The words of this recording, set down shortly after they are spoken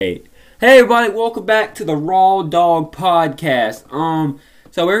Hey everybody, welcome back to the Raw Dog Podcast.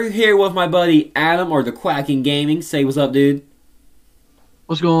 So we're here with my buddy Adam, or the Quacking Gaming. Say what's up, dude.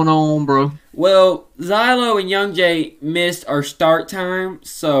 What's going on, bro? Well, Xylo and Young Jay missed our start time,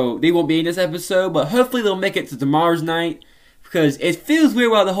 so they won't be in this episode, but hopefully they'll make it to tomorrow's night, because it feels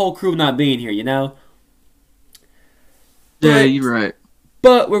weird about the whole crew not being here, you know? Yeah, you're right.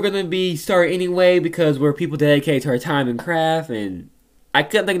 But we're going to be starting anyway, because we're people dedicated to our time and craft, and I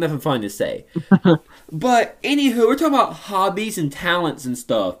couldn't think of nothing fun to say. But, anywho, we're talking about hobbies and talents and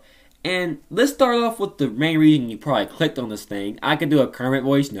stuff. And let's start off with the main reason you probably clicked on this thing. I can do a Kermit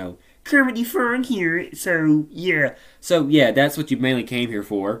voice, no. Kermit the Frog here, so, yeah. So, yeah, that's what you mainly came here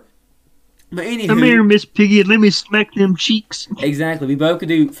for. But anywho... Come here, Miss Piggy, let me smack them cheeks. Exactly, we both can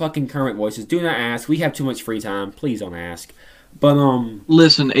do fucking Kermit voices. Do not ask, we have too much free time. Please don't ask. But,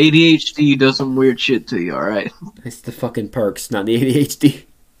 Listen, ADHD does some weird shit to you, alright? It's the fucking perks, not the ADHD.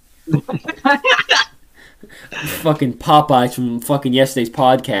 Fucking Popeyes from fucking yesterday's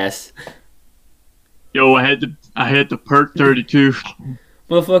podcast. Yo, I had the perk 32.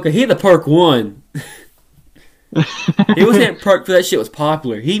 Motherfucker, he had the perk 1. He wasn't perk for that shit was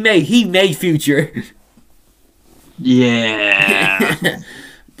popular. He made Future. Yeah.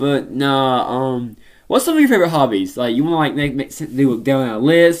 But nah, what's some of your favorite hobbies? Like, you want to like do it down on a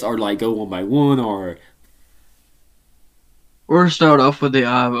list, or like go one by one, or... We'll start off with the,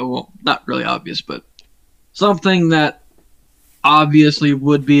 well, not really obvious, but something that obviously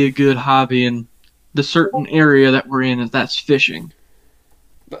would be a good hobby in the certain area that we're in, and that's fishing.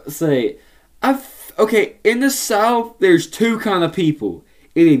 But say, okay, in the South, there's two kind of people.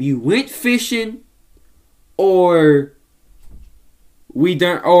 Either you went fishing, or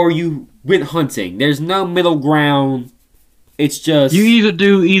you went hunting. There's no middle ground. It's just... You either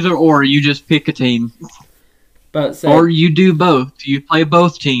do either or, you just pick a team. But say, or you do both. You play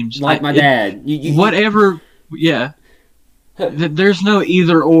both teams. Like my dad. Whatever, yeah. There's no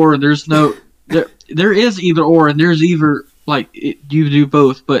either or. There's no... There is either or, and there's either, like, you do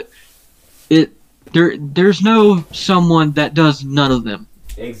both, but there's no someone that does none of them.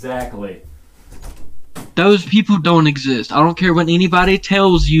 Exactly. Those people don't exist. I don't care what anybody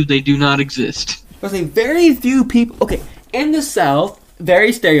tells you, they do not exist. I say very few people... Okay, in the South,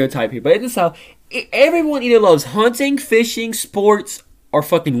 very stereotypy, but in the South... Everyone either loves hunting, fishing, sports, or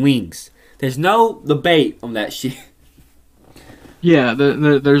fucking wings. There's no debate on that shit. Yeah,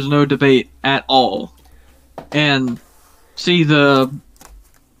 there's no debate at all. And, see,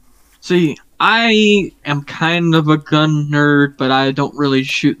 I am kind of a gun nerd, but I don't really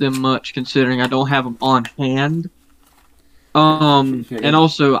shoot them much, considering I don't have them on hand. And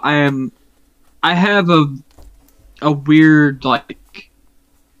also, I have a weird, like,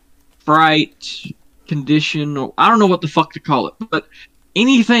 fright condition, or I don't know what the fuck to call it, but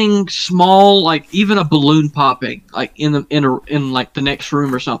anything small, like even a balloon popping, like in like the next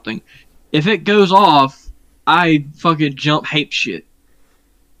room or something, if it goes off, I fucking jump ape shit.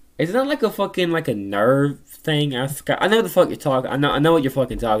 Is that like a fucking like a nerve thing? I know what the fuck you're talking. I know what you're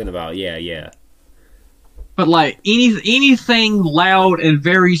fucking talking about. Yeah. But like anything loud and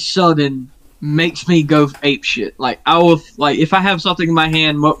very sudden makes me go ape shit. Like, I will, like, if I have something in my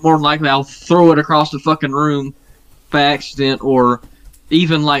hand, more than likely I'll throw it across the fucking room by accident, or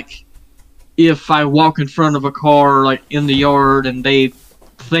even, like, if I walk in front of a car, like, in the yard, and they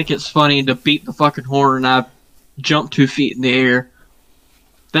think it's funny to beat the fucking horn, and I jump 2 feet in the air.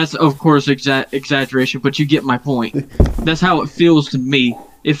 That's, of course, exaggeration, but you get my point. That's how it feels to me.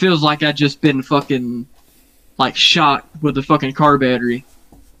 It feels like I just been fucking, like, shot with a fucking car battery.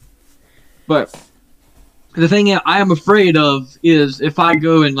 But the thing I am afraid of is if I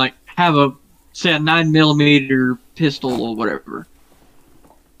go and, like, have say a 9mm pistol or whatever,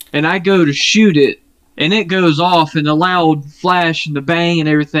 and I go to shoot it, and it goes off, and the loud flash and the bang and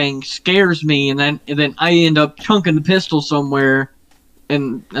everything scares me, and then I end up chunking the pistol somewhere,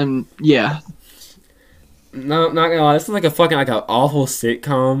 and yeah. No, not gonna lie, this is like a fucking like an awful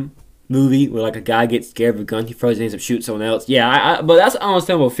sitcom movie where like a guy gets scared of a gun, he throws it, ends up shooting someone else. Yeah, but that's an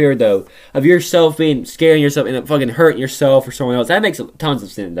understandable fear though, of yourself being scaring yourself and fucking hurting yourself or someone else. That makes tons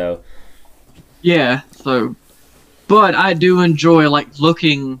of sense though. Yeah, so, but I do enjoy like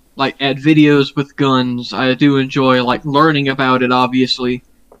looking like at videos with guns. I do enjoy like learning about it, obviously,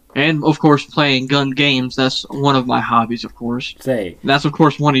 and of course playing gun games. That's one of my hobbies, of course. That's of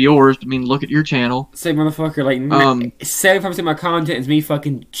course one of yours. I mean, look at your channel. Say, motherfucker, like 75% of my content is me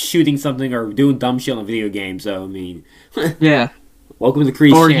fucking shooting something or doing dumb shit on a video game. So I mean, yeah. Welcome to the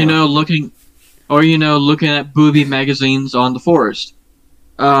Crease channel. Looking at booby magazines on the forest.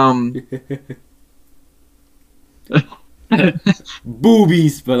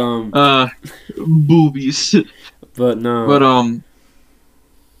 boobies, but boobies. but no.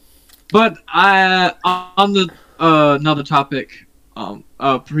 But I on the another topic,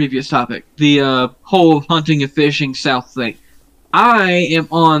 previous topic, the whole hunting and fishing south thing. I am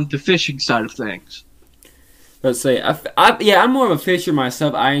on the fishing side of things. Let's say, I'm more of a fisher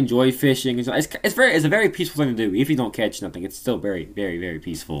myself. I enjoy fishing. It's a very peaceful thing to do. If you don't catch nothing, it's still very, very, very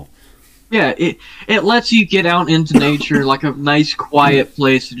peaceful. Yeah, it lets you get out into nature, like a nice, quiet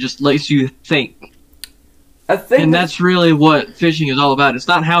place. It just lets you think. And that's really what fishing is all about. It's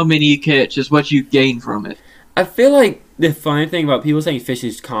not how many you catch; it's what you gain from it. I feel like the funny thing about people saying fishing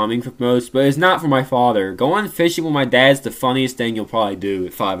is calming for most, but it's not for my father. Going fishing with my dad's the funniest thing you'll probably do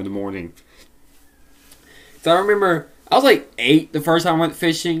at 5 in the morning. So I remember I was like 8 the first time I went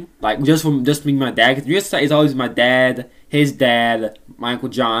fishing, like just me and my dad. Because it's always my dad, his dad, my Uncle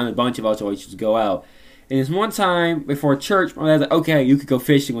John, a bunch of us always used to go out. And this one time before church, my dad's like, "Okay, you could go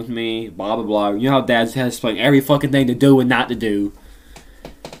fishing with me." Blah blah blah. You know how dads has explain every fucking thing to do and not to do.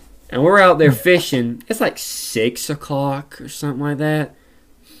 And we're out there fishing. It's like 6 o'clock or something like that.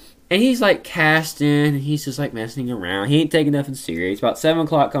 And he's like casting, and he's just like messing around. He ain't taking nothing serious. About 7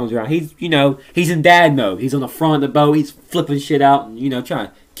 o'clock comes around. He's in dad mode. He's on the front of the boat. He's flipping shit out and, trying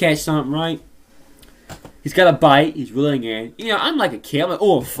to catch something, right? He's got a bite. He's reeling in. I'm like a kid. I'm like,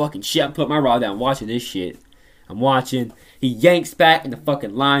 oh, fucking shit. I'm putting my rod down, watching this shit. I'm watching. He yanks back, and the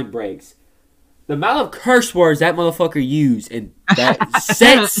fucking line breaks. The amount of curse words that motherfucker used in that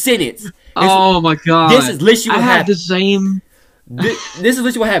sentence. Oh, my God. This is literally what happened. I had the same... This is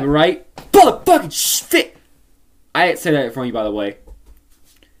literally what happened, right? Motherfucking shit! I didn't say that in front of you, by the way.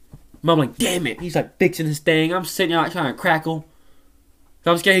 Mom, like, damn it. He's like fixing his thing. I'm sitting out trying to crackle.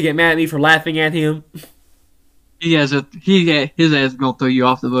 I'm scared he'd get mad at me for laughing at him. His ass gonna throw you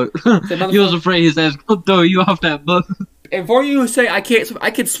off the boat. He was afraid his ass gonna throw you off that boat. And for you who say I can't swim,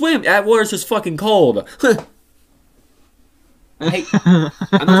 I can swim. That water's just fucking cold. I'm not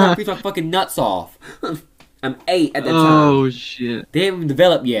trying to freeze my fucking nuts off. I'm 8 at that time. Oh shit! They haven't even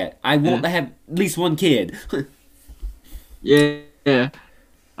developed yet. I want to have at least one kid. Yeah.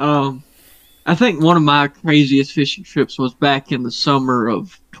 I think one of my craziest fishing trips was back in the summer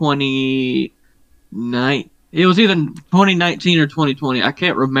of 2019. It was either 2019 or 2020. I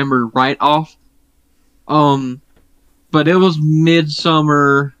can't remember right off. But it was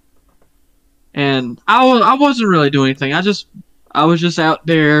midsummer, and I wasn't really doing anything. I was just out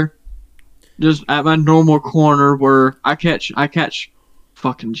there, just at my normal corner where I catch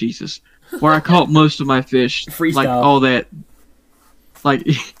fucking Jesus, where I caught most of my fish. Freestyle. Like all that, like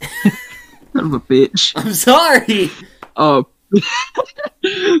son of a bitch. I'm sorry.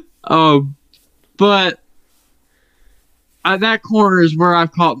 But that corner is where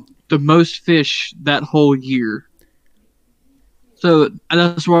I've caught the most fish that whole year. So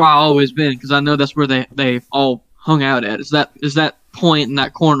that's where I've always been, because I know that's where they all hung out at. Is that point in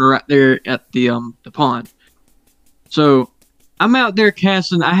that corner right there at the pond. So I'm out there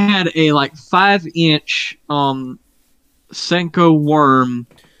casting. I had a like 5-inch Senko worm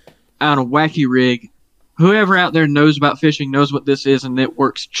on a wacky rig. Whoever out there knows about fishing knows what this is, and it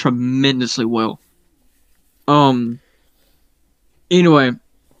works tremendously well. Anyway,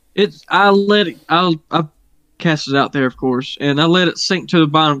 I cast it out there, of course, and I let it sink to the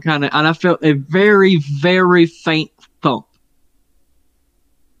bottom, and I felt a very, very faint thump.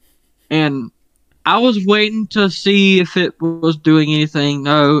 And I was waiting to see if it was doing anything.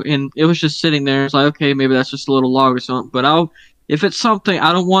 No, and it was just sitting there. It's like, okay, maybe that's just a little log or something. But if it's something,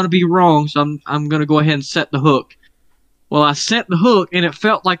 I don't want to be wrong, so I'm gonna go ahead and set the hook. Well, I set the hook, and it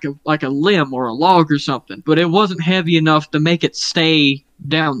felt like a limb or a log or something, but it wasn't heavy enough to make it stay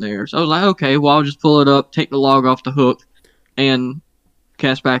down there. So I was like, okay, well, I'll just pull it up, take the log off the hook, and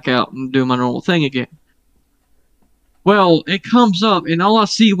cast back out and do my normal thing again. Well, it comes up, and all I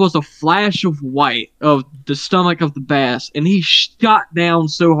see was a flash of white of the stomach of the bass, and he shot down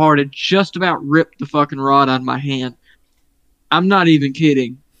so hard it just about ripped the fucking rod out of my hand. I'm not even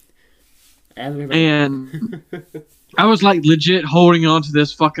kidding. And I was like legit holding on to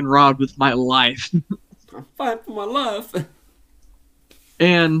this fucking rod with my life. I'm fighting for my life.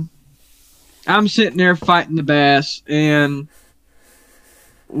 And I'm sitting there fighting the bass, and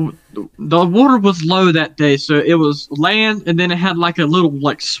the water was low that day, so it was land, and then it had like a little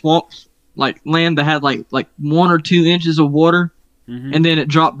like swamp, like land that had like 1 or 2 inches of water, and then it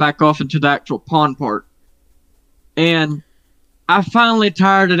dropped back off into the actual pond part. And I finally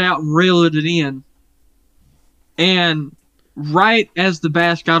tired it out and reeled it in. And right as the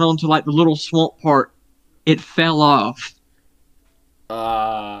bass got onto like the little swamp part, it fell off.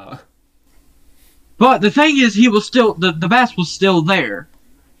 But the thing is, he was still the bass was still there,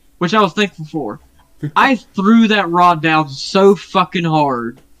 which I was thankful for. I threw that rod down so fucking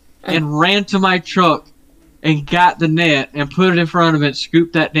hard and ran to my truck and got the net and put it in front of it,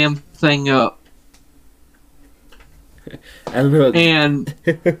 scooped that damn thing up. And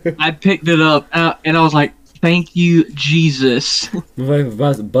I picked it up and I was like, thank you, Jesus. I'm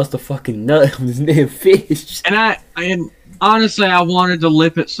about to bust a fucking nut on this damn fish. And honestly, I wanted to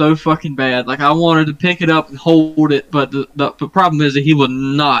lip it so fucking bad. Like, I wanted to pick it up and hold it, but the problem is that he would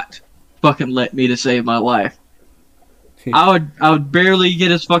not fucking let me to save my life. I would barely get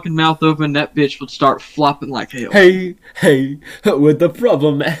his fucking mouth open, that bitch would start flopping like hell. Hey, what the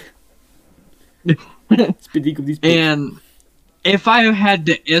problem, man? And if I had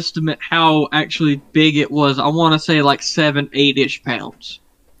to estimate how actually big it was, I want to say like 7-8-ish pounds.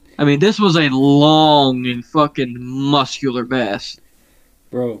 I mean, this was a long and fucking muscular bass.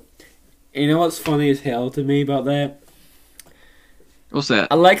 Bro, you know what's funny as hell to me about that? What's that?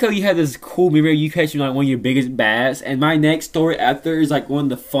 I like how you had this cool memory you catching like one of your biggest bass, and my next story after is like one of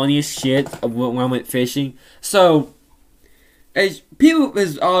the funniest shit of when I went fishing. So, as people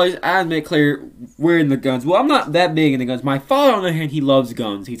is always, I make clear, we're in the guns. Well, I'm not that big in the guns. My father, on the other hand, he loves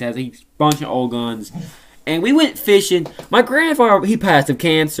guns. He has a bunch of old guns. And we went fishing. My grandfather, he passed of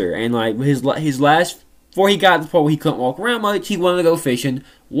cancer, and like his last, before he got to the point where he couldn't walk around much, he wanted to go fishing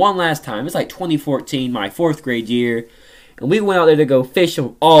one last time. It's like 2014, my 4th grade year. And we went out there to go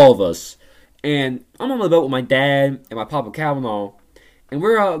fishing, all of us. And I'm on the boat with my dad and my papa Kavanaugh. And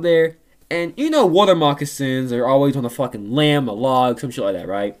we're out there. And you know water moccasins are always on a fucking limb, a log, some shit like that,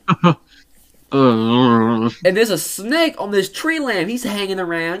 right? And there's a snake on this tree limb. He's hanging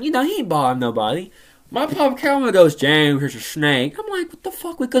around. You know, he ain't bothering nobody. My papa Kavanaugh goes, James, there's a snake. I'm like, what the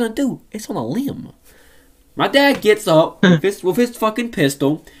fuck we gonna do? It's on a limb. My dad gets up with his fucking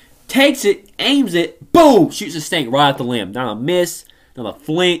pistol, takes it, aims it, boom, shoots the snake right at the limb. Not a miss, not a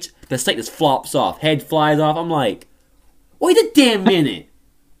flinch. The snake just flops off. Head flies off. I'm like, wait a damn minute.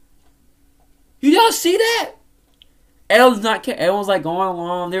 You y'all see that? Everyone's like going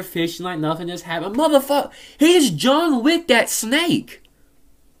along. They're fishing like nothing just happened. Motherfucker, he just John Wick that snake.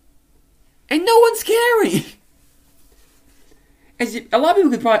 And no one's caring. As a lot of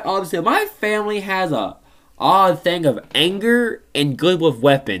people could probably obviously, my family has a odd thing of anger and good with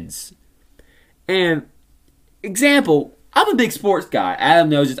weapons. And example, I'm a big sports guy. Adam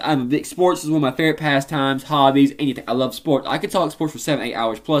knows this. I'm a big sports is one of my favorite pastimes, hobbies, anything. I love sports. I could talk sports for 7-8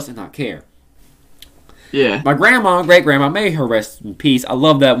 hours plus and not care. Yeah. My grandma, great grandma, may her rest in peace. I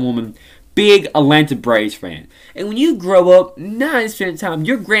love that woman. Big Atlanta Braves fan. And when you grow up, 90% of the time,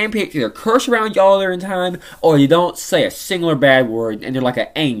 your grandparents either curse around y'all during time, or you don't say a single bad word, and they're like an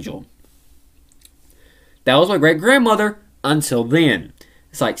angel. That was my great grandmother until then.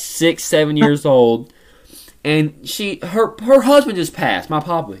 It's like 6, 7 years old, and her husband just passed. My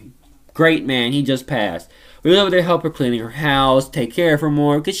papa, great man, he just passed. We went over there to help her cleaning her house, take care of her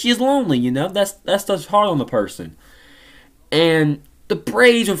more, because she's lonely, you know. That stuff's hard on the person. And the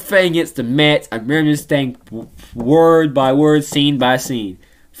Braves were playing against the Mets. I remember this thing word by word, scene by scene.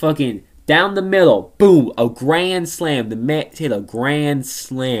 Fucking down the middle, boom, a grand slam. The Mets hit a grand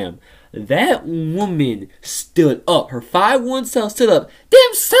slam. That woman stood up. Her 5'1" self stood up.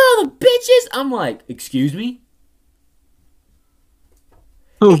 Them son of a bitches! I'm like, excuse me?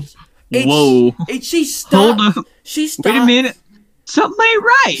 Oh. Whoa. She stopped. Hold up. She stopped. Wait a minute. Something ain't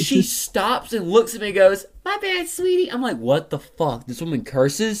right. She stops and looks at me and goes, my bad, sweetie. I'm like, what the fuck? This woman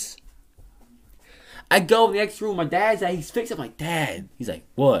curses? I go in the next room. My dad's at. He's fixing. I'm like, Dad. He's like,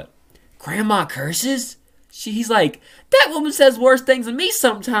 what? Grandma curses? He's like, that woman says worse things than me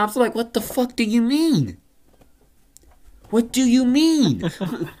sometimes. I'm like, what the fuck do you mean? What do you mean?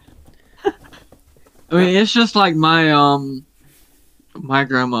 I mean, it's just like my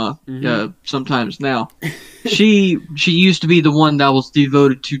grandma, sometimes now. She used to be the one that was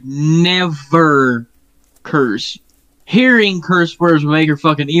devoted to never curse. Hearing curse words would make her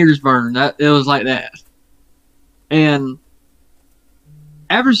fucking ears burn. It was like that. And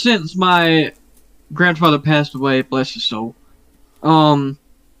ever since my grandfather passed away, bless his soul, yeah,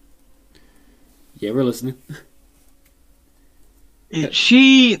 we're listening.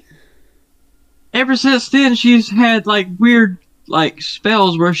 Ever since then, she's had like weird like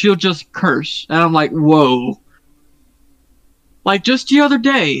spells where she'll just curse, and I'm like, whoa. Like just the other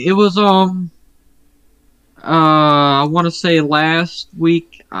day, it was I want to say last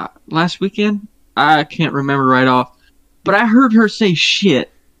weekend. I can't remember right off, but I heard her say shit,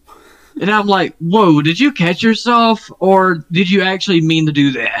 and I'm like, whoa, did you catch yourself, or did you actually mean to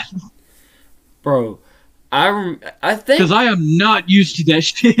do that? Bro, I think Because I am not used to that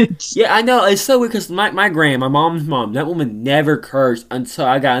shit. yeah, I know it's so weird because my mom's mom, that woman never cursed until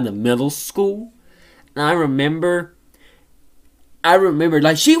I got into middle school, and I remember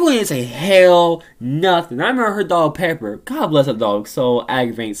like she wouldn't say hell nothing. I remember her dog Pepper. God bless her dog, so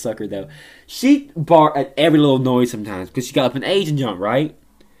aggravating sucker though. She barked at every little noise sometimes because she got up in age and jump right.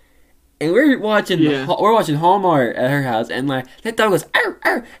 And we're watching Hallmark at her house, and like that dog goes arr,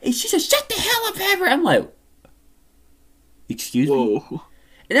 arr, and she says, "Shut the hell up, Pepper." I'm like, "Excuse me."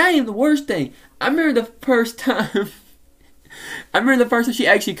 And that ain't even the worst thing. I remember the first time. She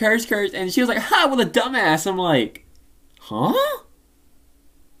actually cursed, and she was like, "Ha, what a dumbass." I'm like, "Huh?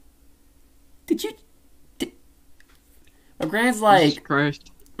 Did you?" My grand's like,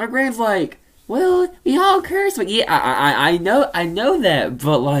 "Well, we all curse." But yeah, I know that,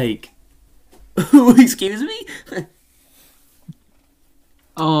 but like. Excuse me?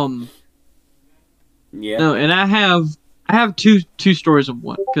 Yeah. No, and I have two stories of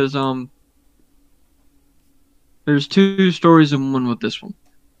one because there's two stories in one with this one.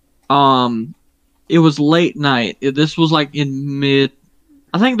 It was late night. This was like in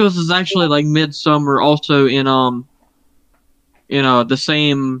I think this is actually like midsummer. Also in the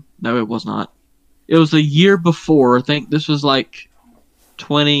same. No, it was not. It was a year before. I think this was like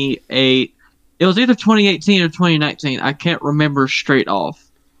 28. It was either 2018 or 2019. I can't remember straight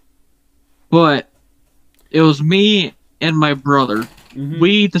off. But it was me and my brother. Mm-hmm.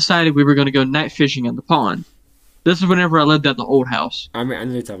 We decided we were going to go night fishing in the pond. This is whenever I lived at the old house. I know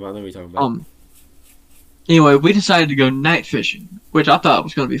what you're talking about. Anyway, we decided to go night fishing, which I thought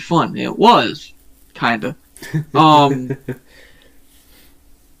was going to be fun. It was, kinda. Well,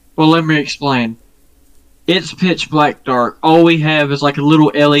 let me explain. It's pitch black dark. All we have is like a little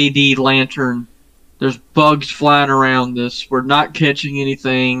LED lantern. There's bugs flying around us. We're not catching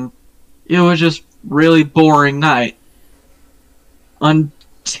anything. It was just really boring night.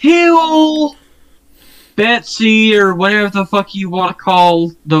 Until Betsy, or whatever the fuck you want to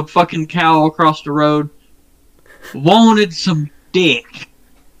call the fucking cow across the road, wanted some dick.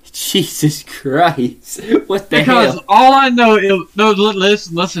 Jesus Christ. What the hell? Because all I know is... No,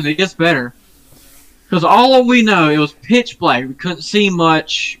 listen, it gets better. Because all we know, it was pitch black. We couldn't see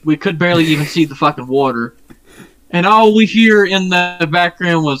much. We could barely even see the fucking water. And all we hear in the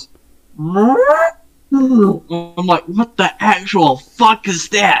background was... I'm like, what the actual fuck is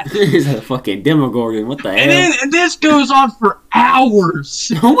that? It's a fucking Demogorgon. What the hell? And this goes on for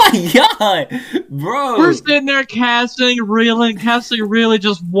hours. Oh my god, bro! We're sitting there casting, reeling,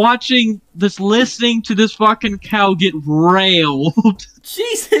 just watching this, listening to this fucking cow get railed.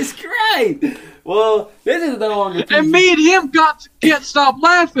 Jesus Christ! Well, this is no longer. And me and him can't stop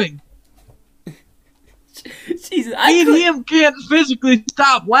laughing. Jesus, me and him can't physically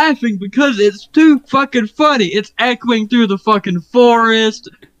stop laughing because it's too fucking funny. It's echoing through the fucking forest.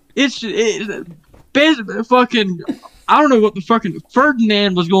 It's fucking... I don't know what the fucking...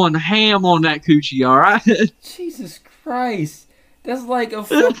 Ferdinand was going ham on that coochie, alright? Jesus Christ. That's like a...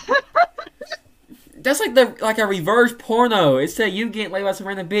 That's like a reverse porno. It said you getting laid by some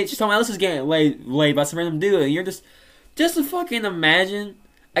random bitch, someone else is getting laid by some random dude, and you're just to fucking imagine...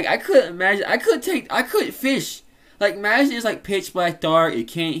 Like, I couldn't imagine. I couldn't fish. Like, imagine it's like pitch black dark. You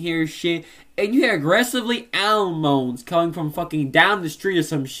can't hear shit, and you hear aggressively animal moans coming from fucking down the street or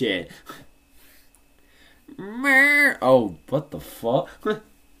some shit. Oh, what the fuck?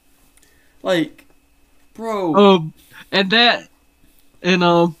 Like, bro. The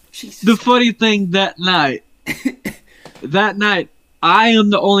funny thing that night. I am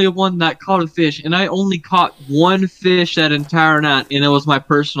the only one that caught a fish, and I only caught one fish that entire night, and it was my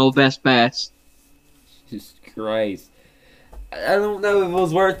personal best bass. Jesus Christ. I don't know if it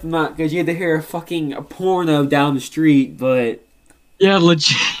was worth it or not, because you had to hear a porno down the street, but... Yeah,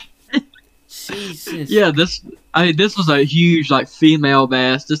 legit. Jesus. Yeah, this was a huge, like, female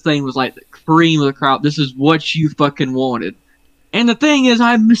bass. This thing was like the cream of the crop. This is what you fucking wanted. And the thing is,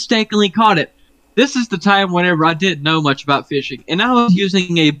 I mistakenly caught it. This is the time whenever I didn't know much about fishing, and I was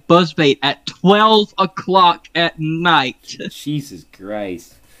using a buzzbait at 12 o'clock at night. Jesus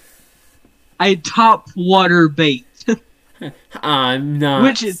Christ. A top water bait. I'm not.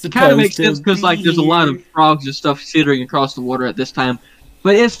 Which kind of makes sense because like there's a lot of frogs and stuff skittering across the water at this time.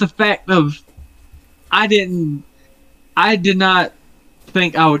 But it's the fact of I did not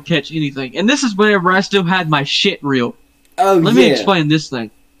think I would catch anything. And this is whenever I still had my shit reel. Let me explain this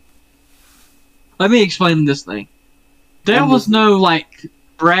thing. There was no, like,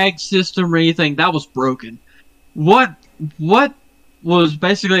 drag system or anything. That was broken. What was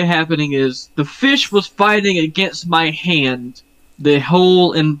basically happening is the fish was fighting against my hand the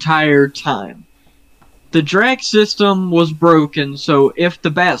whole entire time. the drag system was broken, so if the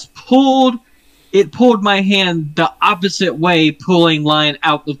bats pulled, it pulled my hand the opposite way, pulling line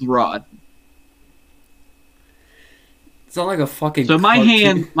out of the rod. It's not like a fucking. So my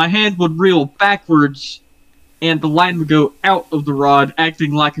hand would reel backwards, and the line would go out of the rod,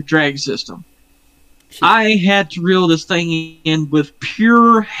 acting like a drag system. I had to reel this thing in with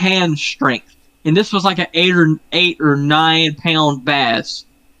pure hand strength, and this was like an 8 or 9 pound bass.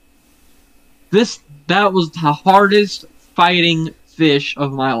 That was the hardest fighting fish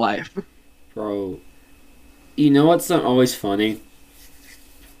of my life. Bro, you know what's always funny?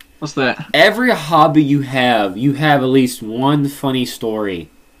 What's that? Every hobby you have at least one funny story.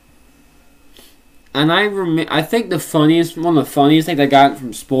 And I think one of the funniest things I got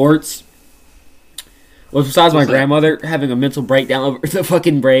from sports was, besides my grandmother having a mental breakdown over the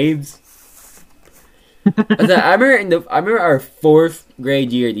fucking Braves. I remember our 4th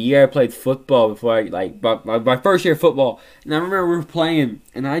grade year, the year I played football before my first year of football, and I remember we were playing,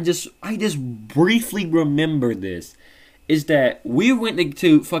 and I just briefly remember this, is that we went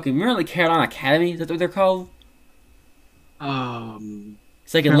to fucking, remember the Carolina Academy? Is that what they're called?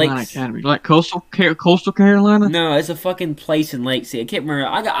 It's like in Carolina Academy, like Coastal Carolina. No, it's a fucking place in Lake City. I can't remember.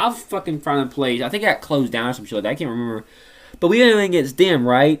 I'll fucking find a place. I think it got closed down or some shit like that. I can't remember. But we went against them,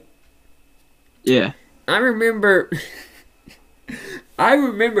 right? Yeah. I remember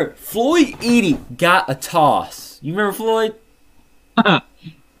Floyd Edie got a toss. You remember Floyd?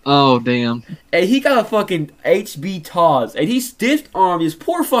 Oh, damn. And he got a fucking HB toss. And he stiff-armed his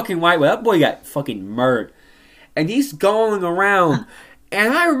poor fucking white boy. That boy got fucking murdered. And he's going around.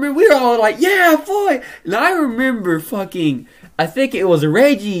 And I remember we were all like, yeah, Floyd. And I remember fucking, I think it was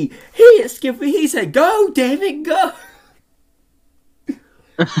Reggie. He said, go, damn it, go.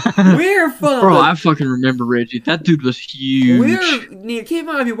 We're fun. Bro, I fucking remember Reggie. That dude was huge.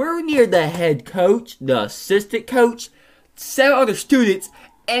 We're near the head coach, the assistant coach, 7 other students,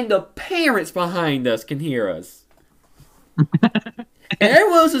 and the parents behind us can hear us. And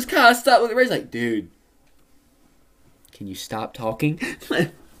everyone else just kind of stopped looking at Reggie like, dude, can you stop talking?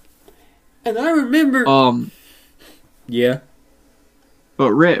 And I remember... Yeah.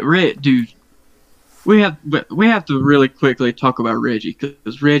 But dude, we have to really quickly talk about Reggie,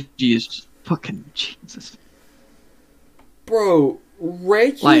 because Reggie is just fucking Jesus. Bro,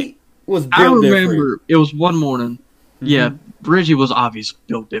 Reggie was built different. I remember it was one morning. Mm-hmm. Yeah, Reggie was obviously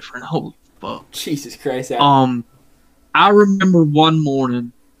built different. Holy fuck. Jesus Christ. I remember one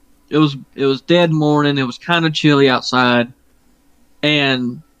morning. It was dead morning. It was kind of chilly outside,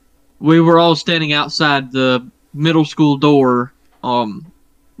 and we were all standing outside the middle school door,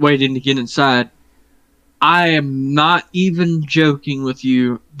 waiting to get inside. I am not even joking with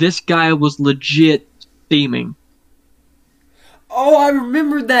you. This guy was legit steaming. Oh, I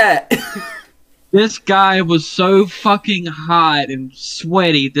remember that. This guy was so fucking hot and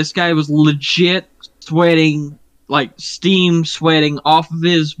sweaty. This guy was legit sweating, like steam sweating off of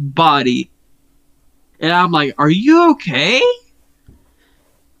his body. And I'm like, are you okay?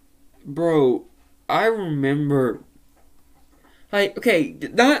 Bro, I remember... Like, okay,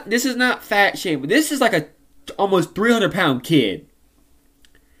 this is not fat shame, but this is like a almost 300-pound kid.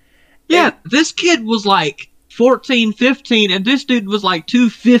 Yeah, and this kid was like 14, 15, and this dude was like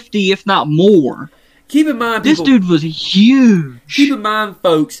 250, if not more. Keep in mind, people, this dude was huge. Keep in mind,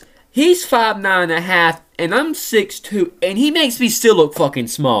 folks, he's 5'9.5", and I'm 6'2", and he makes me still look fucking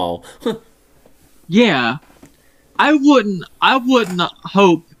small. Yeah, I wouldn't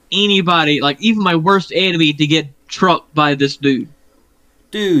hope anybody, like even my worst enemy, to get trucked by this dude.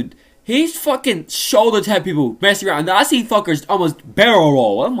 Dude, he's fucking shoulder type people messing around. I see fuckers almost barrel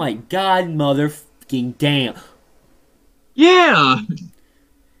roll. I'm like, God motherfucking damn. Yeah.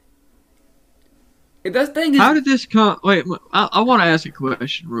 That thing is... How did this come... Wait, I want to ask a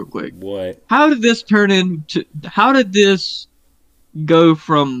question real quick. What? How did this go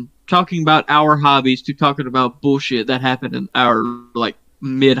from talking about our hobbies to talking about bullshit that happened in our, like,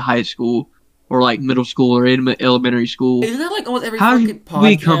 mid-high school? Or like middle school or elementary school. Isn't that like almost every fucking podcast? How did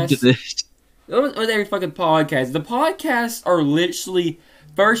we come to this? Almost every fucking podcast. The podcasts are literally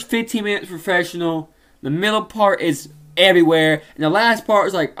first 15 minutes professional, the middle part is everywhere, and the last part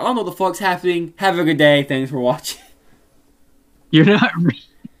is like, I don't know what the fuck's happening. Have a good day. Thanks for watching. You're not...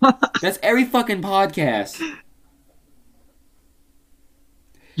 That's every fucking podcast.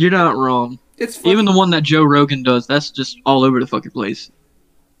 You're not wrong. It's fucking... Even the one that Joe Rogan does, that's just all over the fucking place.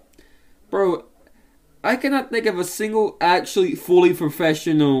 Bro, I cannot think of a single actually fully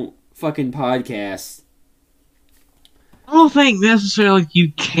professional fucking podcast. I don't think necessarily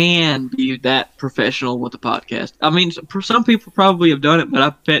you can be that professional with a podcast. I mean, some people probably have done it, but I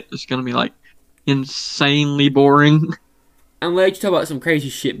bet it's going to be like insanely boring. I'm glad you talk about some crazy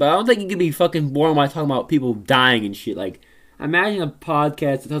shit, but I don't think you can be fucking boring while talking about people dying and shit. Like, imagine a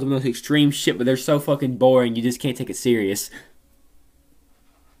podcast that talks about those extreme shit, but they're so fucking boring you just can't take it serious.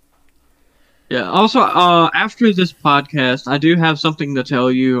 Yeah. Also, after this podcast, I do have something to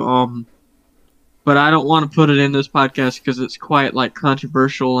tell you. But I don't want to put it in this podcast because it's quite like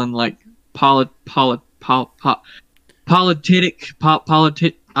controversial and like politic. I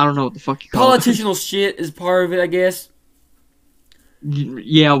don't know what the fuck you call it. Politicianal shit is part of it, I guess.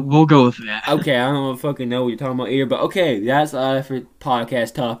 Yeah, we'll go with that. Okay, I don't fucking know what you're talking about here, but okay, that's for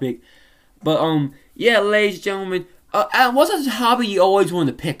podcast topic. But yeah, ladies and gentlemen, what's a hobby you always want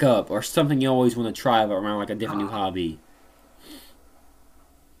to pick up, or something you always want to try around, like a different new hobby?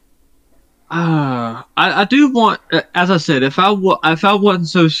 I do want, as I said, if I wasn't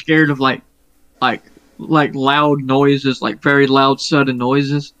so scared of like loud noises, like very loud sudden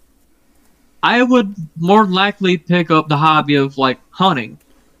noises, I would more likely pick up the hobby of like hunting.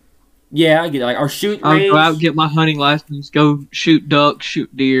 Yeah, I get it. Like, or shooting I'll range. go out, get my hunting license, go shoot ducks,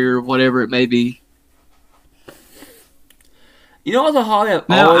 shoot deer, whatever it may be. You know what's a hobby I've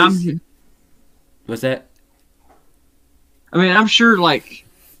Now, always... What's that? I mean, I'm sure like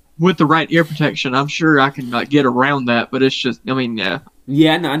with the right ear protection, I'm sure I can like get around that. But it's just, I mean, yeah.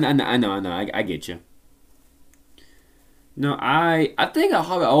 Yeah, I know. I get you. No, I think a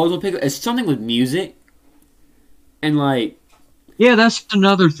hobby I always will pick up is something with music. And like... Yeah, that's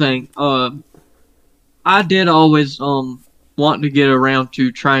another thing. I did always want to get around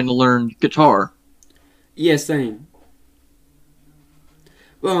to trying to learn guitar. Yeah, same.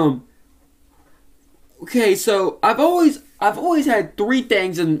 Okay, so I've always had three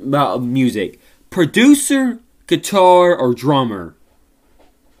things about music: producer, guitar, or drummer.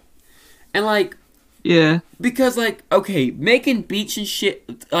 And like, Yeah. because like, okay, making beats and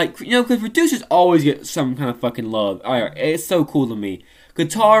shit, like, you know, because producers always get some kind of fucking love. Alright, it's so cool to me.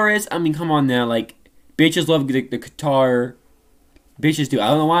 Guitarists, I mean, come on now, like, bitches love the guitar. Bitches do. I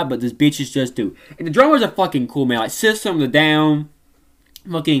don't know why, but this bitches just do. And the drummers are fucking cool, man. Like System of a Down,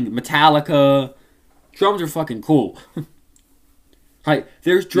 fucking Metallica. Drums are fucking cool. Like,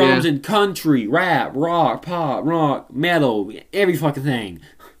 there's drums in country, rap, rock, pop, rock, metal, every fucking thing.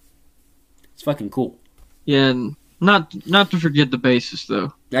 It's fucking cool. Yeah, and not to forget the bassist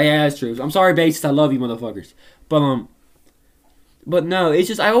though. Yeah, that's true. I'm sorry, bassists. I love you, motherfuckers. But no, it's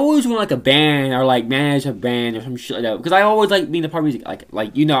just I always want like a band or like manage a band or some shit like that because I always like being a part of music.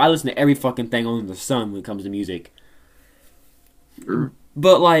 Like you know, I listen to every fucking thing under the sun when it comes to music. Sure.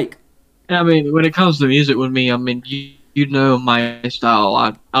 But like, I mean, when it comes to music with me, I mean, you know my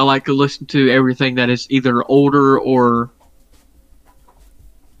style. I like to listen to everything that is either older or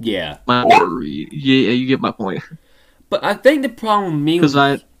yeah, yeah, you get my point. But I think the problem with me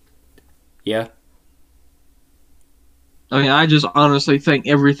because yeah. I mean, I just honestly think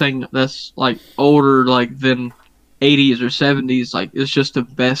everything that's like older, like than 80s or 70s, like it's just the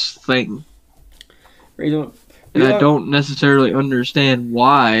best thing. And I don't necessarily understand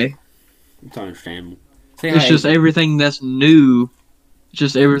why. It's understandable. It's just everything that's new.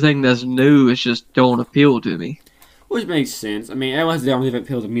 Just everything that's new. It just don't appeal to me. Which makes sense. I mean, everyone has their own different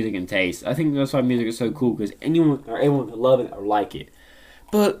appeal to music and taste. I think that's why music is so cool because everyone can love it or like it.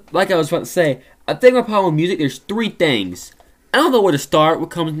 But like I was about to say, I think my problem with music, there's three things. I don't know where to start when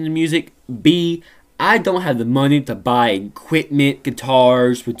it comes into music. B, I don't have the money to buy equipment,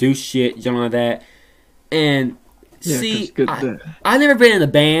 guitars, produce shit, something like that. And yeah, C, I've never been in a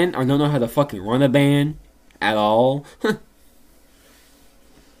band or don't know how to fucking run a band at all.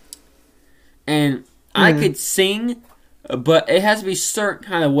 And I could sing, but it has to be certain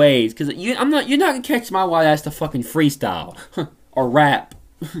kind of ways because you're not gonna catch my wild ass to fucking freestyle or rap.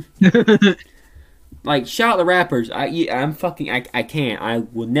 Like, shout out the rappers. I can't. I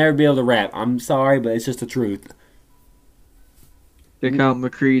will never be able to rap. I'm sorry, but it's just the truth. Check out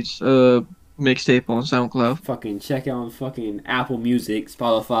McCreed's mixtape on SoundCloud. Fucking check out fucking Apple Music,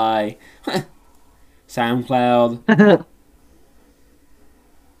 Spotify, SoundCloud.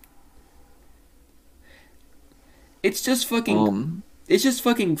 It's just fucking. It's just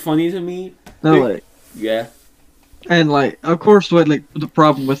fucking funny to me. No, like, yeah. And like, of course, what like the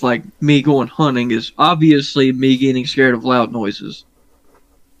problem with like me going hunting is obviously me getting scared of loud noises,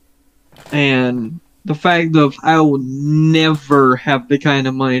 and the fact of I will never have the kind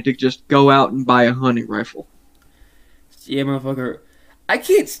of money to just go out and buy a hunting rifle. Yeah, motherfucker. I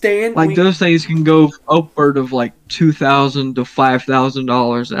can't stand like those things can go upward of like $2,000 to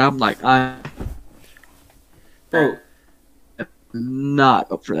 $5,000, and I'm like, bro.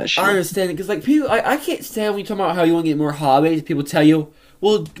 Not up for that shit. I understand it because like people, I can't stand when you talk about how you want to get more hobbies. People tell you,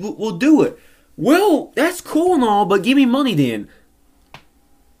 "Well, we'll do it." Well, that's cool and all, but give me money then.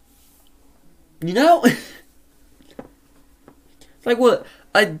 You know? It's like what?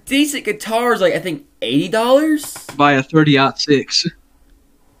 A decent guitar is like, I think, $80? Buy a 30-06.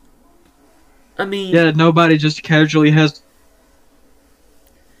 I mean, Yeah, nobody just casually has.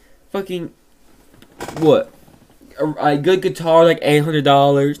 fucking, what? A good guitar like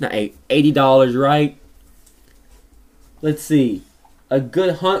 $800, not $80, right? Let's see. A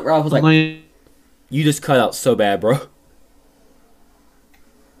good hunt rifle was like, you just cut out so bad, bro.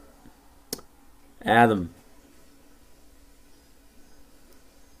 Adam.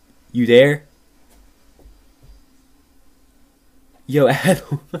 You there? Yo,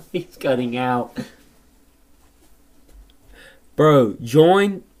 Adam, he's cutting out. Bro,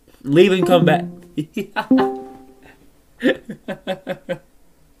 join, leave and come back.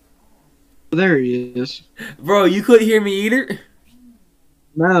 There he is. Bro, you couldn't hear me either?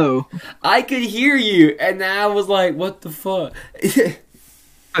 No. I could hear you, and I was like, what the fuck?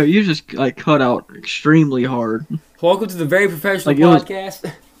 Oh, you just like cut out extremely hard. Welcome to the very professional Like,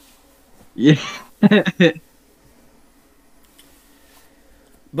 podcast. Yeah.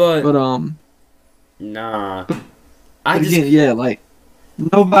 But But nah. yeah, like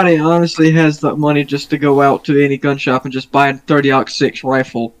nobody honestly has the money just to go out to any gun shop and just buy a 30-06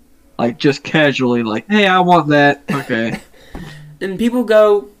 rifle, like just casually, like, hey, I want that. Okay. And people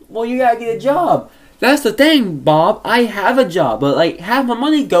go, well, you gotta get a job. That's the thing, Bob. I have a job, but like half my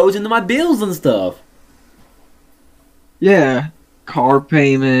money goes into my bills and stuff. Yeah, car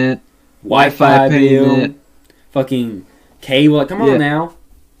payment, Wi-Fi bill, payment, fucking cable. Like, come Yeah. on now.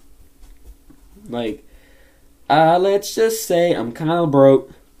 Like, let's just say I'm kind of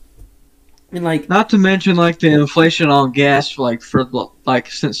broke. And like, not to mention like the inflation on gas, like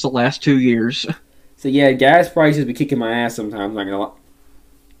since the last 2 years. so yeah, gas prices be kicking my ass sometimes. Not gonna lie.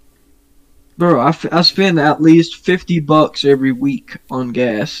 Bro, I spend at least $50 every week on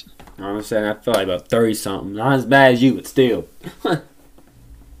gas. Honestly, I feel like about 30 something. Not as bad as you, but still. Fucking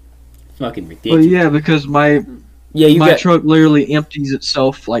Well, ridiculous. yeah, because my Yeah, my truck literally empties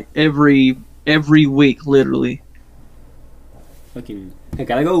itself like every week, literally. fucking. I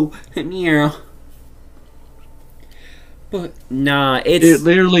gotta go. Yeah. But nah, It it's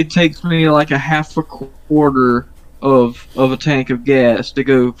literally takes me like a half a quarter of a tank of gas to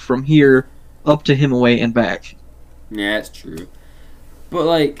go from here up to Himaway and back. yeah, that's true. But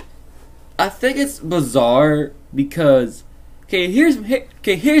like, I think it's bizarre because here's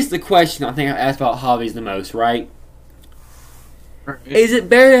the question I think I asked about hobbies the most, right? Is it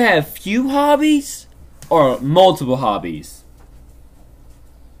better to have few hobbies or multiple hobbies?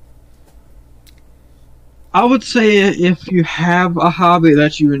 I would say if you have a hobby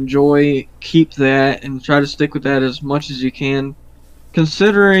that you enjoy, keep that and try to stick with that as much as you can.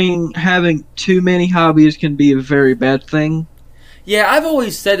 Considering having too many hobbies can be a very bad thing. Yeah, I've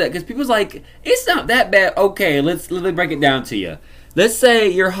always said that because people's like, it's not that bad. Okay, let me break it down to you. Let's say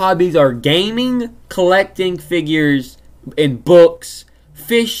your hobbies are gaming, collecting figures and books,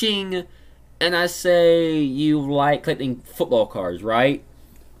 fishing, and I say you like collecting football cards, right?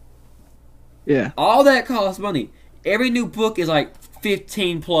 Yeah. All that costs money. Every new book is like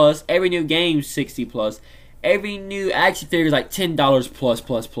 15 plus. Every new game 60 plus. Every new action figure is like $10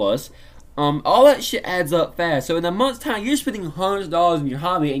 plus. All that shit adds up fast. So in a month's time, you're spending hundreds of dollars in your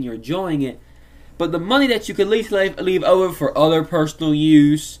hobby and you're enjoying it. But the money that you could at least leave over for other personal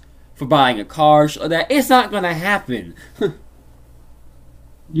use, for buying a car, shit like that, it's not gonna happen.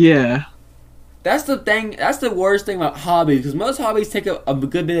 Yeah. That's the thing. That's the worst thing about hobbies, because most hobbies take up a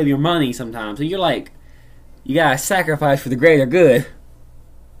good bit of your money sometimes. So you're like, you gotta sacrifice for the greater good.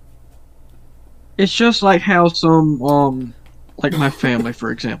 It's just like how some like my family, for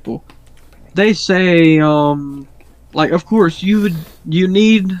example, they say like, of course you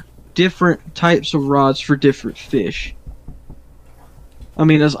need different types of rods for different fish. I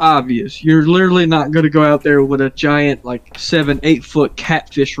mean, it's obvious. You're literally not going to go out there with a giant, like, 7-8 foot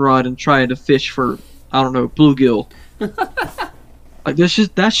catfish rod and try to fish for, I don't know, bluegill. Like,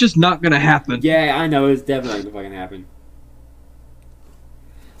 that's just not going to happen. Yeah, I know, it's definitely not gonna fucking happen.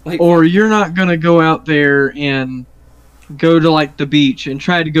 Like, Or you're not going to go out there and go to, like, the beach and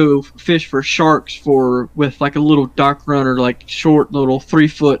try to go fish for sharks with, like, a little dock runner, like, short little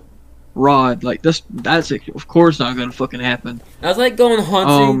 3-foot rod. Like, that's of course not going to fucking happen. that's like going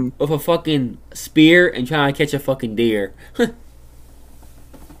hunting with a fucking spear and trying to catch a fucking deer.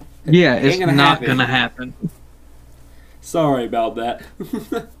 Yeah, Ain't it's gonna not happen. going to happen. Sorry about that.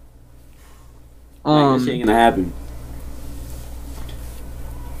 That shit ain't gonna happen.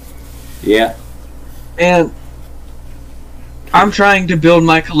 Yeah. And I'm trying to build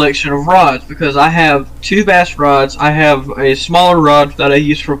my collection of rods because I have 2 bass rods. I have a smaller rod that I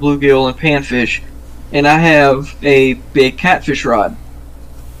use for bluegill and panfish, and I have a big catfish rod.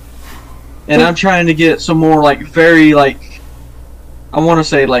 And I'm trying to get some more like very like I want to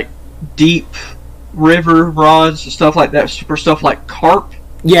say like deep river rods and stuff like that for stuff like carp.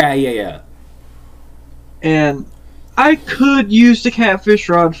 Yeah. And I could use the catfish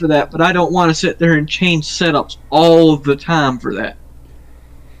rod for that, but I don't want to sit there and change setups all the time for that.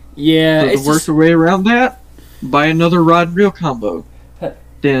 Yeah, so it's to work the way around that, buy another rod and reel combo.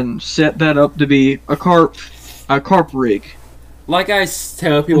 Then set that up to be a carp rig. Like I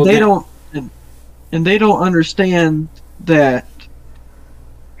tell people, and they don't understand that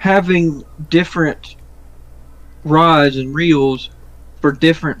having different rods and reels for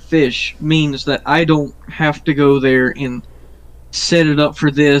different fish means that I don't have to go there and set it up for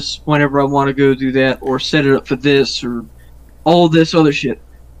this whenever I want to go do that, or set it up for this, or all this other shit.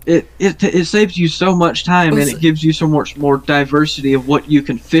 It saves you so much time, and it gives you so much more diversity of what you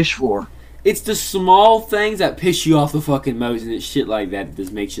can fish for. It's the small things that piss you off the fucking most, and it's shit like that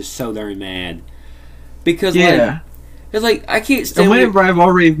just makes you so darn mad. Because it's like I can't stand. And whenever I've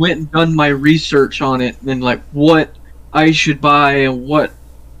already went and done my research on it, and like what I should buy and what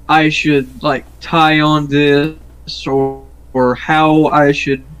I should like tie on this, or how I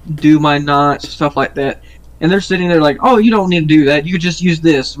should do my knots, stuff like that. And they're sitting there like, "Oh, you don't need to do that. You just use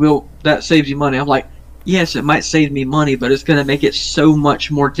this. That saves you money." I'm like, "Yes, it might save me money, but it's going to make it so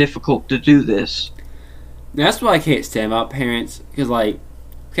much more difficult to do this." That's why I can't stand about parents, because like,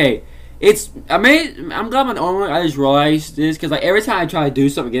 okay, I'm glad my own one. I just realized this because like every time I try to do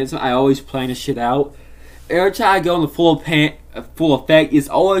something against them, I always plan this shit out. Every time I go in the full effect, it's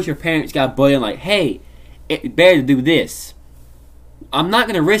always your parents got bullying like, "Hey, it's better to do this." I'm not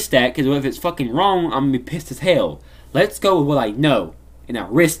gonna risk that because if it's fucking wrong, I'm gonna be pissed as hell. Let's go with what I know, and I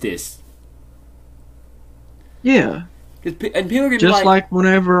risk this. Yeah. And people are gonna just be like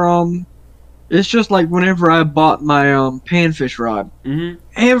whenever it's just like whenever I bought my panfish rod. Mm-hmm.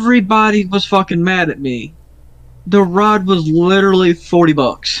 Everybody was fucking mad at me. The rod was literally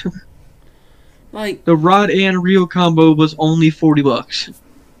 $40. Like the rod and reel combo was only $40.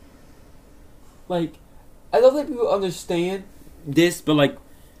 Like, I don't think people understand this, but like,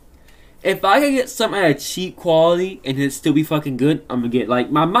 if I can get something at a cheap quality and it still be fucking good, I'm gonna get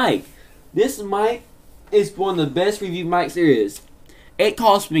like my mic. This mic is one of the best review mics there is. It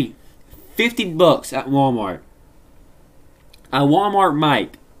cost me $50 at Walmart. A Walmart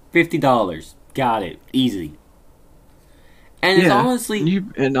mic, $50. Got it, easy. And it's honestly,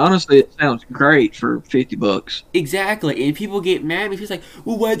 it sounds great for $50. Exactly, and people get mad at me. She's like,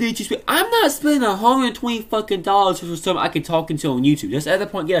 "Well, why did you spend?" I'm not spending $120 fucking dollars for something I can talk into on YouTube. Just at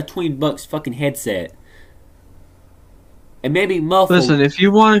that point, get a $20 fucking headset, and maybe muffle. Listen, if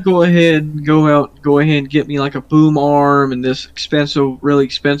you want to go ahead and get me like a boom arm and this really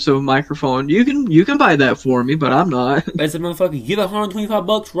expensive microphone, you can buy that for me, but I'm not. As a motherfucker, give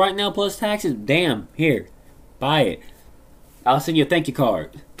 $125 right now plus taxes. Damn, here, buy it. I'll send you a thank you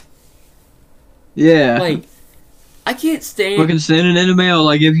card. Yeah. Like, I can't stand... Fucking send it in the mail.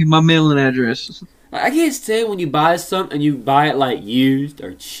 I give you my mailing address. I can't stand when you buy something and you buy it, like, used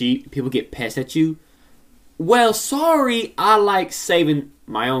or cheap. People get pissed at you. Well, sorry, I like saving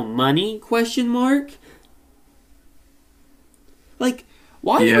my own money, ? Like,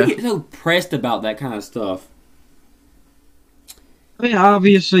 why do you get so pressed about that kind of stuff? I mean,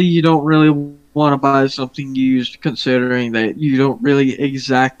 obviously, you don't really want to buy something used, considering that you don't really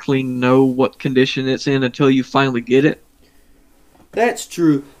exactly know what condition it's in until you finally get it. That's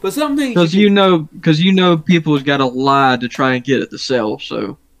true, but some things because you know people's got to lie to try and get it to sell.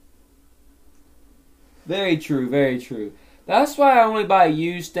 So very true, very true. That's why I only buy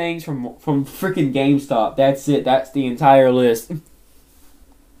used things from freaking GameStop. That's it. That's the entire list.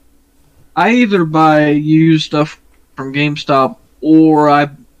 I either buy used stuff from GameStop, or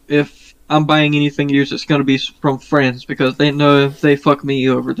if I'm buying anything used, it's going to be from friends, because they know if they fuck me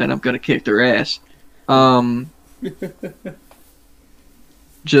over, then I'm going to kick their ass.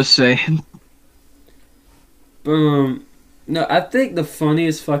 Just saying. No, I think the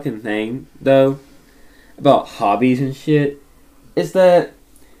funniest fucking thing, though, about hobbies and shit, is that,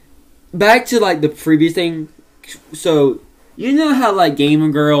 back to, like, the previous thing, so, you know how, like, how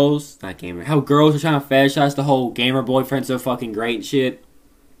girls are trying to fetishize the whole gamer boyfriend so fucking great and shit?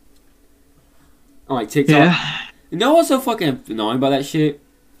 On, like, TikTok. Yeah. You know what's so fucking annoying about that shit?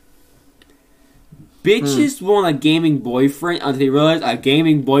 Bitches want a gaming boyfriend until they realize a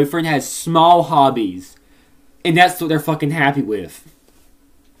gaming boyfriend has small hobbies. And that's what they're fucking happy with.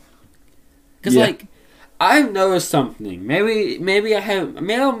 Because, like, I've noticed something. Maybe I don't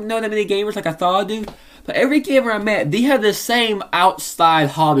know that many gamers like I thought I do. But every gamer I met, they have the same outside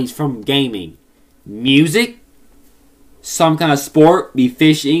hobbies from gaming: music, some kind of sport, be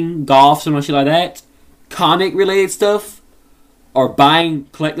fishing, golf, some shit like that, comic related stuff, or buying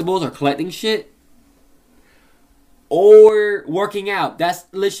collectibles or collecting shit, or working out. That's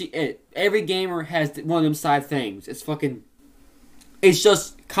literally it. Every gamer has one of them side things. It's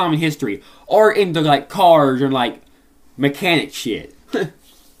just common history. Or into like cars or like mechanic shit.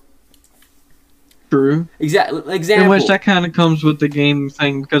 True. Example. In which that kind of comes with the game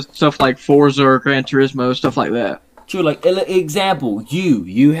thing because stuff like Forza or Gran Turismo, stuff like that. True, like example,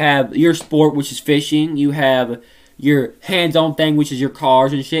 you have your sport, which is fishing. You have your hands-on thing, which is your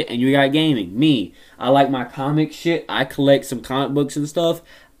cars and shit, and you got gaming. Me, I like my comic shit. I collect some comic books and stuff.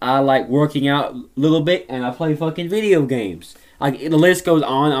 I like working out a little bit, and I play fucking video games. Like the list goes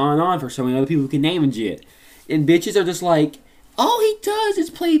on and on for so many other people who can name and shit. And bitches are just like, all he does is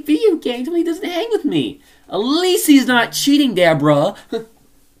play video games when he doesn't hang with me. At least he's not cheating there, bruh.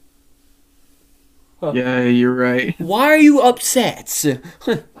 Yeah, you're right. Why are you upset?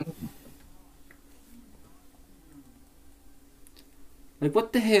 Like,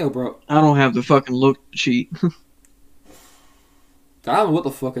 what the hell, bro? I don't have the fucking look to cheat. I don't know what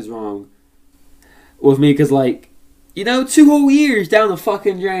the fuck is wrong with me, because, like, 2 whole years down the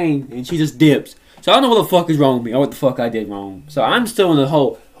fucking drain, and she just dips. So I don't know what the fuck is wrong with me, or what the fuck I did wrong. So I'm still in the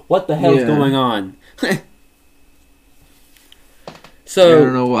whole, what the hell's going on? So Yeah,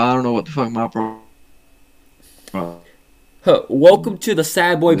 I don't know what the fuck my problem. welcome to the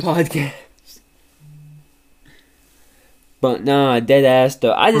Sad Boy Podcast. But nah, dead ass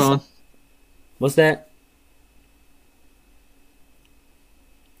though. What's that?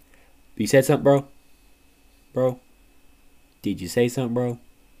 You said something, bro? Bro? Did you say something, bro?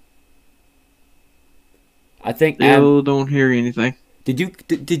 I think Still don't hear anything. Did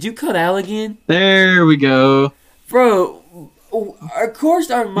you cut out again? There we go. Bro, of course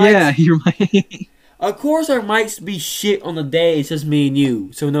our mics Yeah, you're right. Of course our mics be shit on the day it's just me and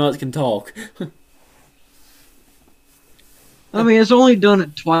you, so no one else can talk. I mean, it's only done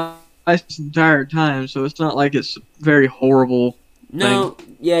it twice the entire time, so it's not like it's very horrible. No,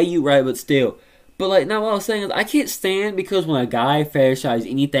 yeah, you right, but still. But like, now what I was saying is, I can't stand because when a guy fetishizes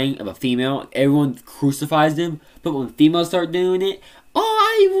anything of a female, everyone crucifies them. But when females start doing it, oh,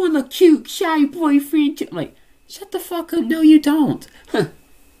 I want a cute, shy boyfriend too. I'm like, shut the fuck up. No, you don't.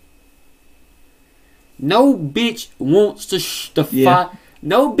 No bitch wants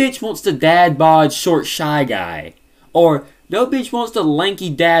No bitch wants the dad bod, short, shy guy, or no bitch wants the lanky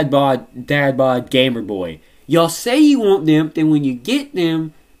dad bod gamer boy. Y'all say you want them, then when you get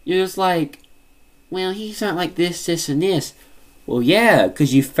them, you're just like, well, he's not like this, and this. Well, yeah,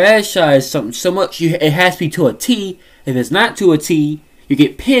 because you fetishize something so much, it has to be to a T. If it's not to a T, you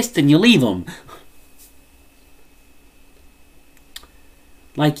get pissed and you leave them.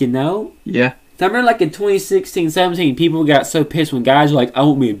 Like, Yeah. I remember like in 2016, 17, people got so pissed when guys were like, I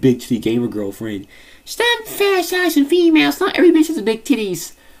want me a big titty gamer girlfriend. Stop fetishizing females. Not every bitch has a big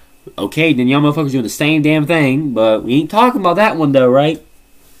titties. Okay, then y'all motherfuckers doing the same damn thing, but we ain't talking about that one though, right?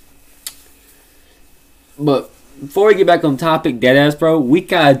 But before we get back on topic, deadass, bro, we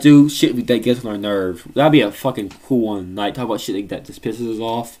gotta do shit that gets on our nerves. That'd be a fucking cool one. Like, talk about shit that just pisses us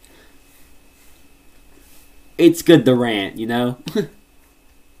off. It's good to rant,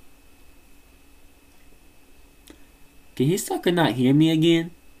 Can he sucker not hear me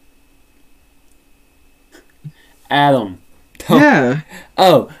again? Adam. Yeah.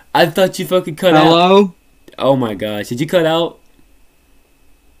 Oh, I thought you fucking cut out. Hello? Oh my gosh, did you cut out?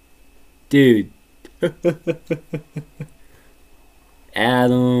 Dude.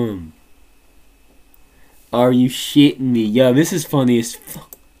 Adam. Are you shitting me? Yo, this is funny as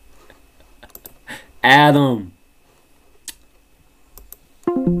fuck. Adam.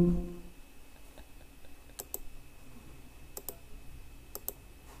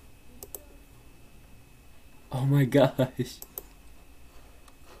 Oh my gosh.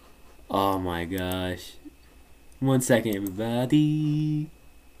 Oh my gosh. 1 second, everybody.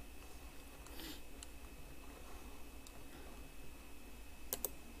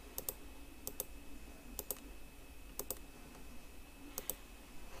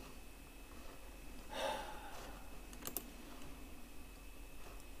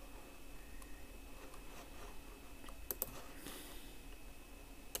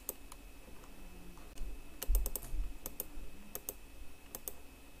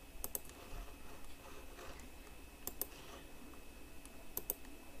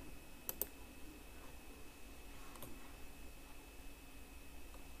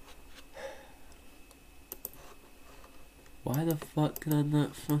 Why the fuck can I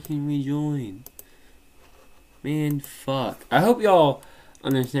not fucking rejoin? Man, fuck. I hope y'all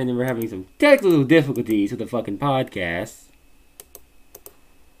understand that we're having some technical difficulties with the fucking podcast.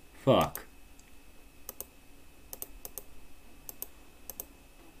 Fuck.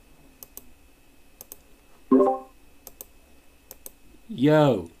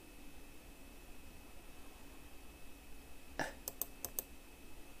 Yo.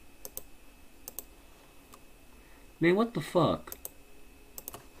 Man, what the fuck?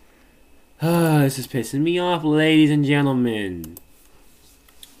 This is pissing me off, ladies and gentlemen.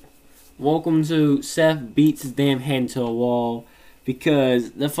 Welcome to Seth beats his damn head into a wall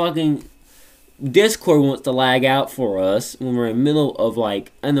because the fucking Discord wants to lag out for us when we're in the middle of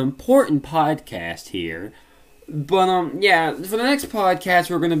like an important podcast here. But yeah, for the next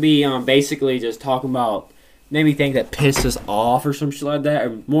podcast we're gonna be basically just talking about maybe things that pissed us off or some shit like that,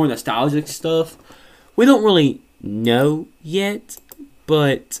 or more nostalgic stuff. We don't really know yet,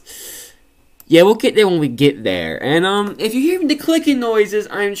 but yeah, we'll get there when we get there. And if you hear the clicking noises,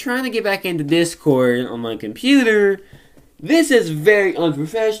 I'm trying to get back into Discord on my computer. This is very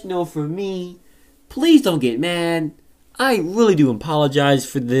unprofessional for me. Please don't get mad. I really do apologize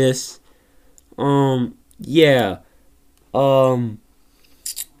for this. Yeah. Bitches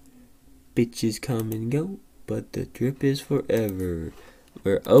come and go, but the drip is forever.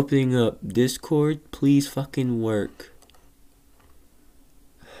 We're opening up Discord. Please fucking work.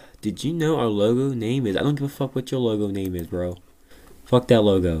 Did you know our logo name is... I don't give a fuck what your logo name is, bro. Fuck that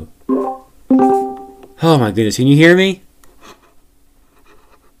logo. Oh my goodness, can you hear me?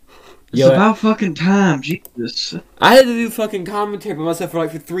 It's about fucking time, Jesus. I had to do fucking commentary by myself for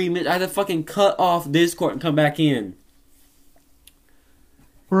 3 minutes. I had to fucking cut off Discord and come back in.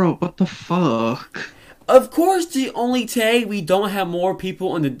 Bro, what the fuck? Of course, the only day we don't have more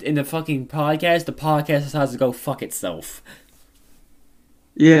people in the fucking podcast, the podcast decides to go fuck itself.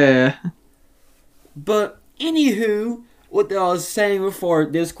 Yeah. But, anywho, what I was saying before,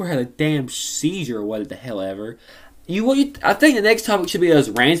 Discord had a damn seizure or what the hell ever. I think the next topic should be us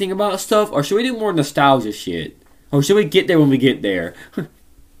ranting about stuff, or should we do more nostalgia shit? Or should we get there when we get there?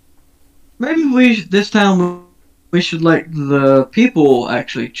 Maybe this time we should let the people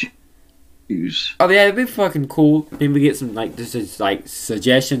actually choose. Oh yeah, it'd be fucking cool. Maybe we get some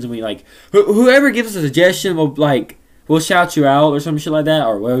suggestions, and we whoever gives us a suggestion we'll shout you out or some shit like that,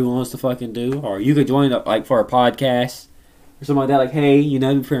 or whatever you want us to fucking do, or you could join up for a podcast or something like that. Like, hey,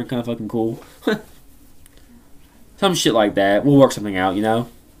 it'd be pretty kind of fucking cool. Some shit like that. We'll work something out,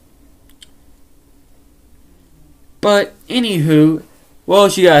 But, anywho, what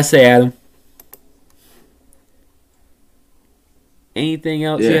else you gotta say, Adam? Anything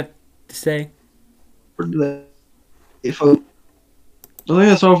else you have to say? For today, folks. I think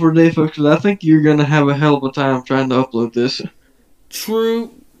that's all for today, folks. I think you're gonna have a hell of a time trying to upload this.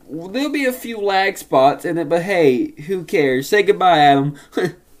 True. There'll be a few lag spots in it, but hey, who cares? Say goodbye, Adam.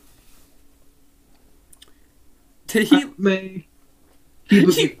 Did he?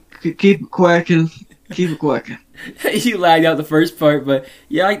 Keep it quacking. Keep it quacking. You lagged out the first part, but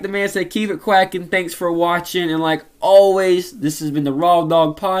yeah, like the man said, keep it quacking. Thanks for watching, and like always, this has been the Raw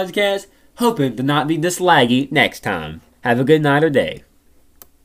Dog Podcast. Hoping to not be this laggy next time. Have a good night or day.